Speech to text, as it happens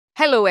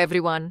Hello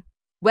everyone.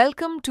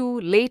 Welcome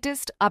to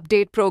latest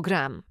update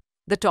program.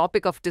 The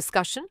topic of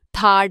discussion,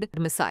 THAAD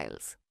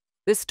missiles.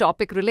 This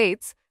topic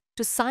relates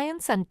to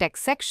science and tech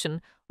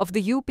section of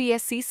the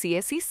UPSC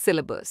CSE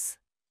syllabus.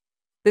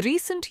 The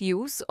recent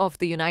use of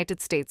the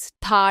United States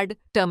THAAD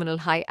terminal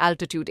high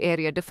altitude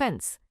area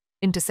defense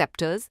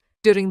interceptors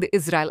during the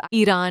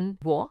Israel-Iran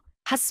war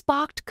has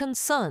sparked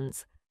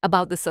concerns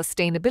about the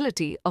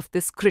sustainability of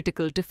this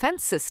critical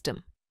defense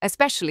system,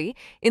 especially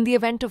in the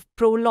event of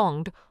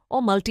prolonged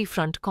or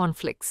multi-front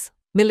conflicts.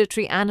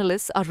 Military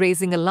analysts are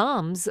raising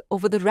alarms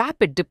over the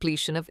rapid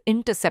depletion of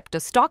interceptor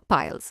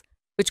stockpiles,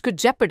 which could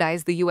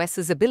jeopardize the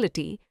US's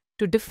ability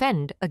to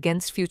defend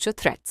against future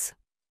threats.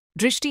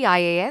 Drishti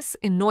IAS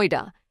in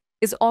Noida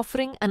is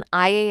offering an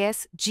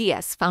IAS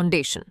GS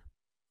foundation,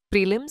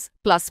 prelims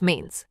plus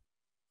mains,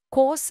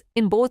 course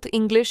in both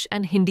English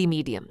and Hindi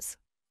mediums.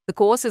 The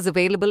course is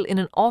available in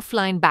an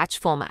offline batch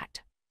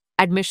format.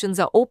 Admissions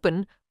are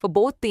open for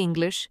both the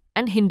English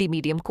and Hindi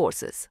medium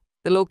courses.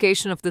 The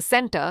location of the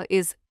center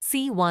is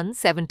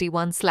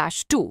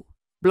C171/2,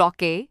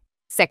 Block A,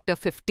 Sector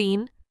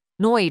 15,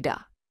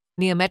 Noida,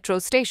 near Metro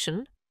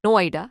Station,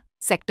 Noida,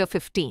 Sector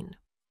 15.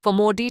 For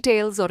more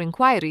details or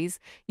inquiries,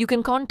 you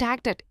can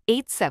contact at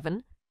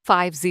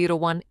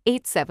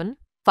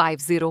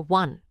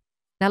 87-501-87501.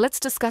 Now let's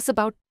discuss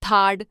about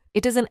THAAD.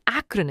 It is an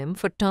acronym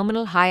for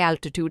Terminal High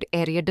Altitude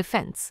Area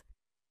Defense,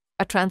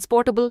 a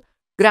transportable,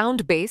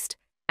 ground-based,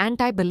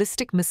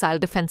 anti-ballistic missile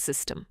defense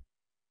system.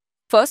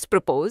 First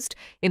proposed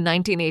in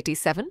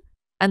 1987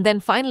 and then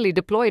finally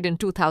deployed in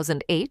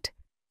 2008,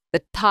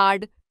 the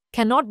THAAD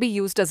cannot be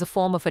used as a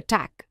form of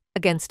attack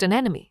against an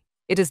enemy.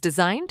 It is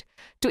designed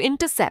to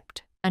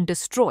intercept and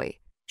destroy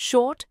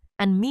short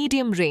and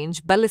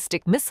medium-range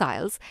ballistic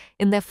missiles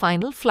in their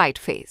final flight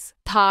phase.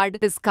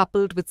 THAAD is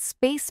coupled with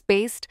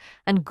space-based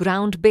and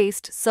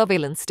ground-based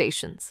surveillance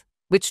stations,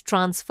 which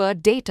transfer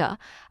data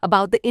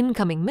about the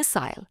incoming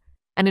missile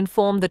and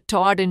inform the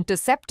THAAD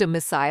interceptor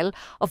missile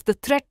of the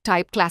threat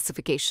type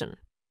classification.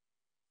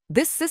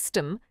 This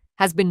system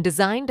has been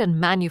designed and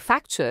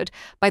manufactured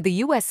by the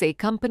USA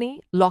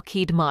company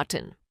Lockheed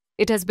Martin.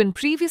 It has been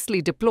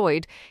previously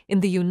deployed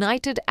in the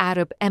United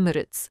Arab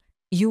Emirates,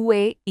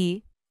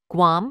 UAE,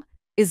 Guam,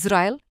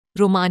 Israel,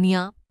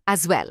 Romania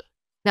as well.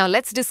 Now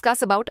let's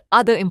discuss about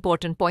other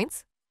important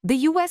points.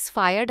 The US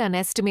fired an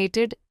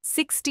estimated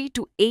 60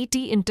 to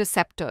 80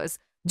 interceptors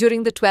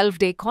during the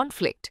 12-day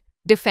conflict,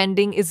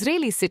 defending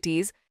Israeli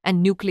cities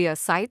and nuclear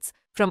sites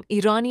from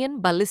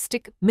Iranian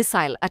ballistic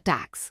missile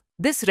attacks.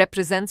 This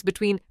represents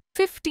between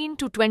 15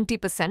 to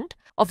 20%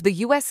 of the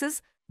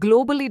US's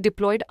globally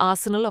deployed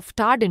arsenal of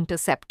THAAD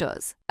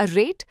interceptors, a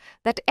rate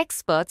that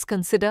experts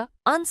consider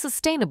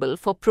unsustainable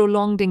for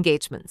prolonged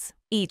engagements.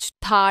 Each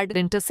THAAD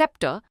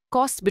interceptor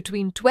costs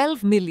between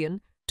 $12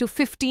 million to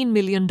 $15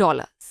 million.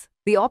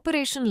 The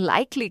operation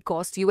likely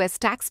cost US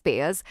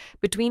taxpayers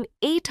between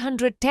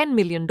 $810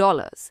 million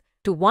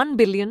to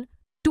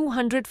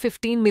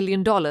 $1,215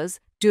 million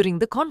during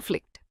the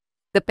conflict.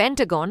 The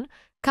Pentagon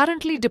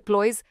currently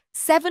deploys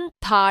 7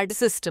 THAAD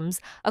systems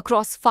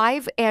across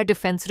 5 air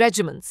defense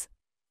regiments,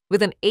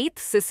 with an 8th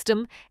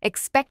system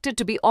expected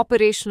to be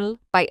operational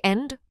by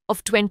end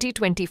of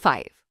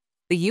 2025.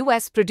 The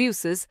US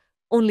produces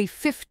only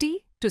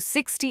 50 to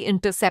 60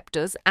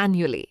 interceptors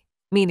annually,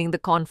 meaning the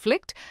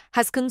conflict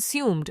has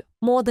consumed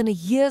more than a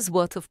year's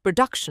worth of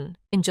production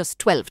in just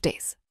 12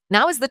 days.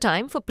 Now is the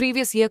time for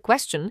previous year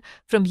question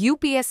from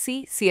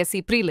UPSC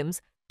CSE Prelims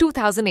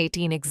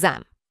 2018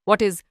 exam.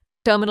 What is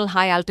Terminal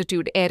High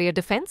Altitude Area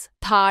Defense,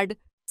 THAAD,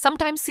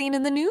 sometimes seen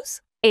in the news?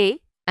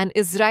 A. An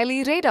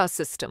Israeli radar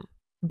system.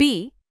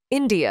 B.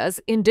 India's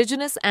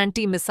indigenous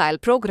anti-missile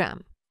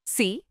program.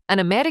 C. An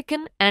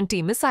American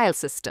anti-missile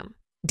system.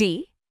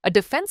 D. A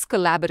defense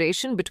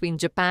collaboration between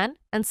Japan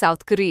and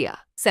South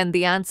Korea. Send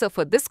the answer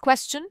for this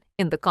question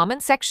in the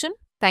comment section.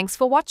 Thanks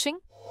for watching.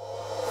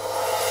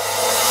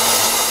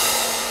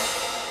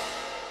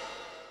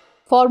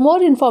 For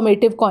more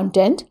informative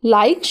content,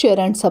 like, share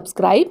and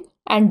subscribe,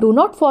 and do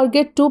not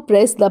forget to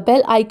press the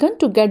bell icon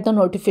to get the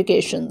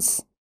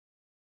notifications.